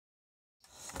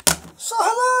So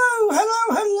hello.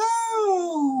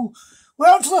 We're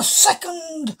on to the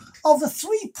second of the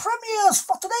three premieres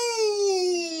for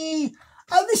today.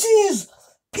 And this is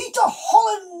Peter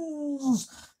Hollens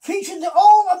featuring the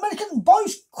All-American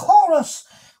Boys Chorus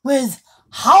with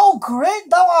How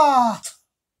Great Thou Art.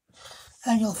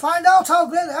 And you'll find out how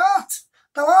great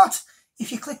thou art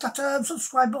if you click that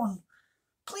subscribe button.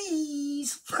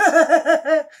 Please.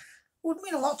 Would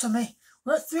mean a lot to me.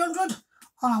 We're at 300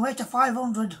 on our way to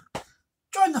 500.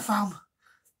 Join the fam.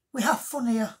 We have fun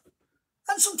here.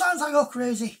 And sometimes I go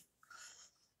crazy.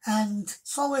 And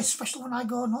it's always special when I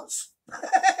go nuts.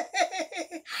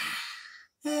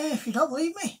 If you don't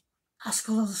believe me, ask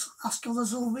others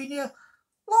who've been here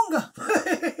longer.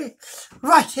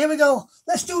 Right, here we go.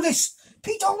 Let's do this.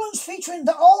 Pete Hollens featuring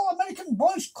the All-American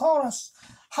Boys Chorus.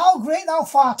 How great thou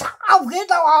art. How great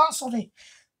thou art, sorry.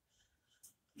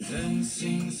 Then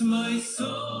sings my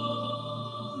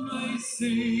soul, my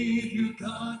Savior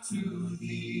God, to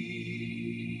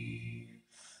thee.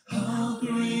 How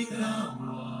great thou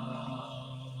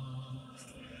art,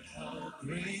 how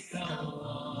great thou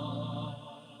art.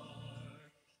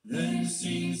 Then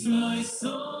sings my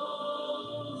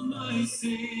soul, my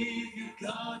Savior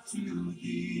God, to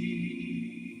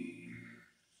thee.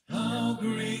 How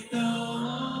great thou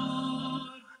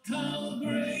art, how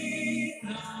great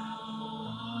thou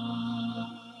art.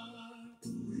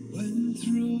 When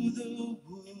through the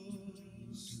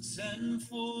woods and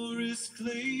forest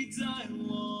glades I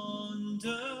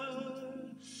wander,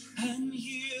 and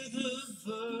hear the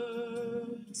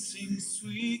birds sing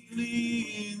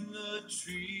sweetly in the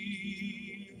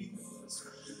trees,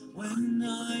 when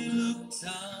I look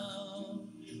down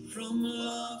from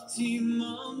lofty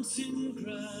mountain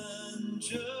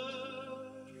grandeur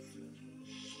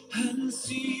and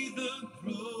see the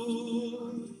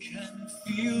brook and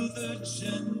feel the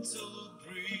gentle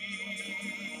breeze,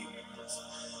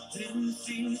 then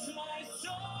sings my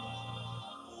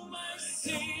soul, my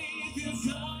Savior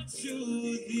God, to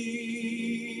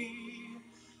thee.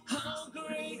 How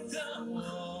great thou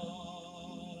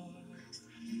art,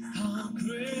 how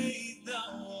great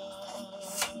thou art.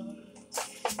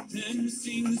 Then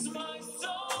sings my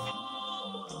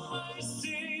soul, my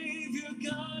Savior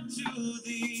God, to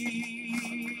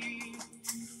thee.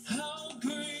 How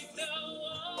great thou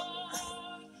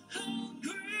art, how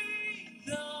great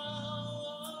thou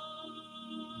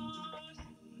art.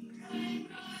 When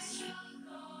I shall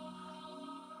know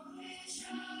each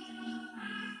other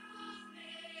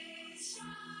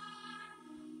acclamation,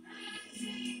 and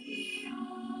take thee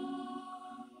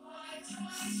home, my joy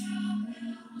shall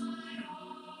fill my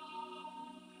arms.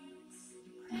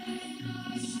 And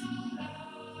I shall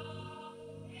bow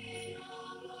in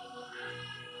humble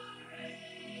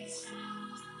adoration,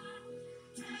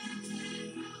 and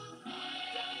then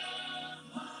proclaim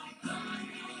my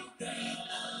great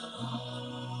thou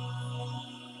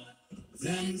art.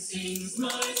 Then sings my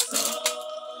soul,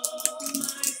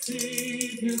 my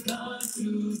Savior God,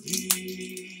 to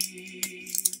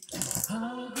thee.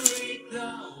 How great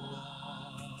thou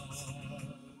art,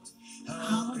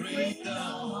 how great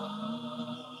thou art.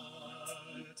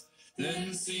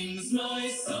 Then sings my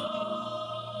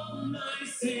soul, my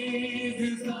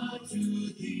Savior God, to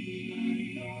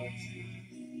thee.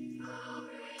 How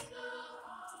great thou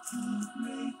art, how great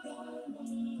thou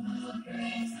art, how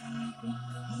great thou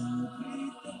art, how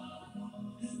great thou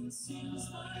art. Then sings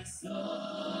my soul,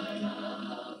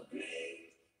 how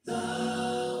great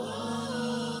thou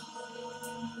art.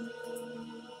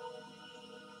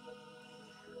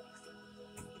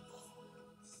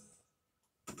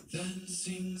 Then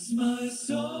sings my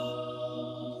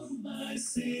soul, my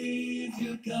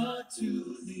Savior God,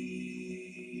 to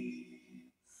thee.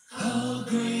 How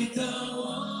great thou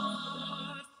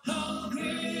art, how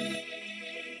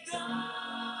great thou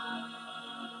art.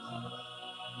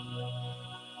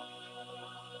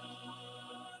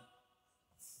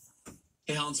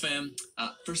 Hey, Hollens fam.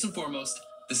 First and foremost,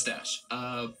 the stash.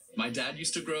 My dad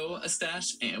used to grow a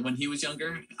stash and when he was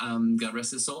younger, God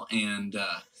rest his soul, and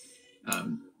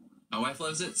my wife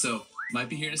loves it, so might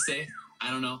be here to stay.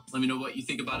 I don't know. Let me know what you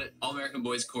think about it. All-American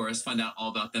Boys Chorus. Find out all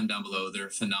about them down below. They're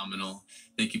phenomenal.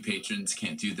 Thank you, patrons.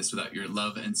 Can't do this without your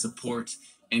love and support.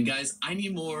 And guys, I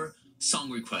need more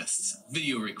song requests,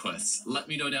 video requests. Let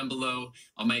me know down below.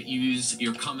 I might use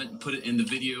your comment and put it in the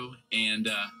video. And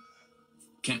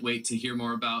can't wait to hear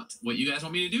more about what you guys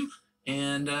want me to do.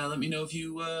 And let me know if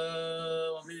you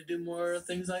want me to do more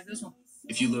things like this one.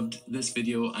 If you loved this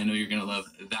video, I know you're going to love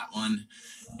that one.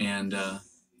 And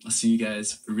I'll see you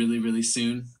guys really, really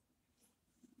soon.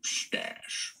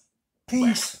 Stash.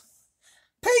 Peace.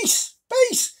 Peace.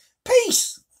 Peace.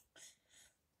 Peace.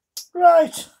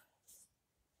 Right.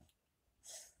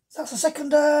 So that's the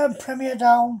second premiere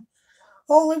down.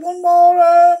 Only one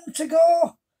more to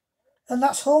go, and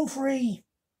that's home free.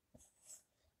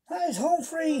 That is home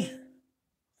free.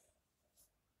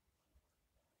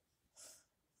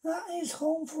 That is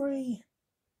home free.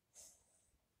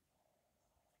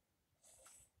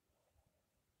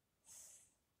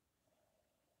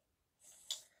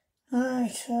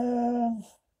 Right,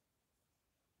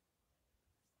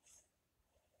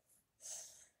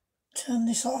 turn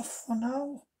this off for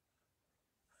now.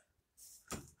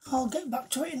 I'll get back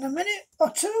to it in a minute or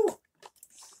two.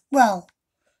 Well,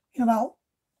 in about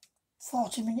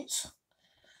 40 minutes.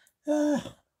 There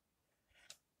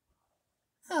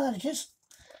it is.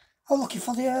 I was looking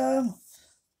for the,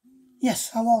 yes,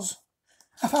 I was.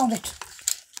 I found it.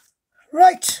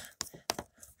 Right.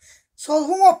 So there's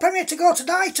one more premiere to go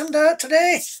tonight and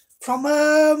today from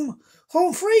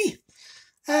Home Free.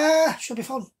 Should be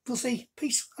fun. We'll see.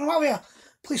 Peace. And while we're here,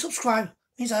 please subscribe.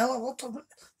 Means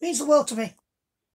the world to me.